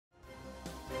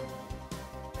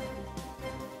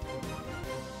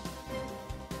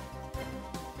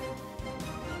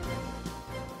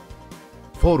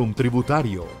Fórum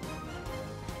Tributario.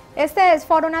 Este es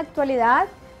Fórum Actualidad.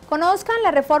 Conozcan la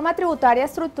reforma tributaria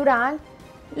estructural,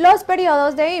 los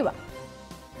periodos de IVA.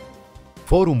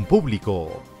 Fórum Público.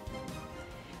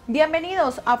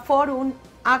 Bienvenidos a Fórum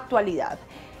Actualidad.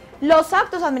 Los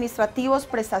actos administrativos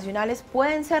prestacionales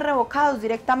pueden ser revocados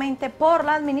directamente por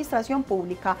la administración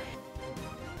pública.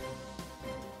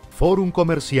 Fórum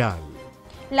Comercial.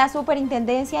 La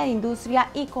Superintendencia de Industria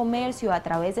y Comercio, a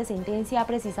través de sentencia, ha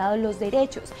precisado los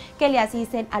derechos que le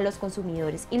asisten a los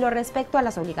consumidores y lo respecto a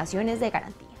las obligaciones de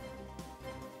garantía.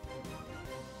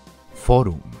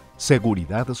 Fórum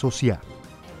Seguridad Social.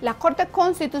 La Corte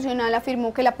Constitucional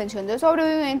afirmó que la pensión de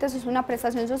sobrevivientes es una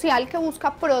prestación social que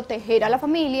busca proteger a la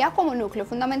familia como núcleo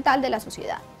fundamental de la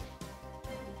sociedad.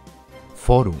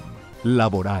 Fórum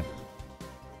Laboral.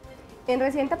 En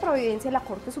reciente providencia, la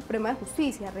Corte Suprema de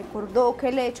Justicia recordó que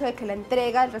el hecho de que la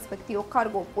entrega del respectivo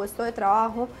cargo o puesto de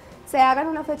trabajo se haga en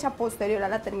una fecha posterior a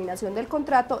la terminación del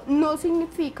contrato no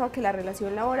significa que la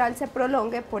relación laboral se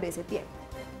prolongue por ese tiempo.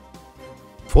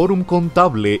 Fórum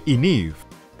Contable y NIF.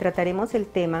 Trataremos el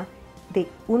tema de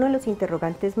uno de los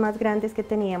interrogantes más grandes que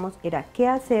teníamos era qué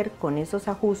hacer con esos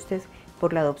ajustes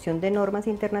por la adopción de normas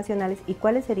internacionales y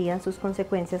cuáles serían sus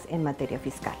consecuencias en materia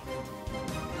fiscal.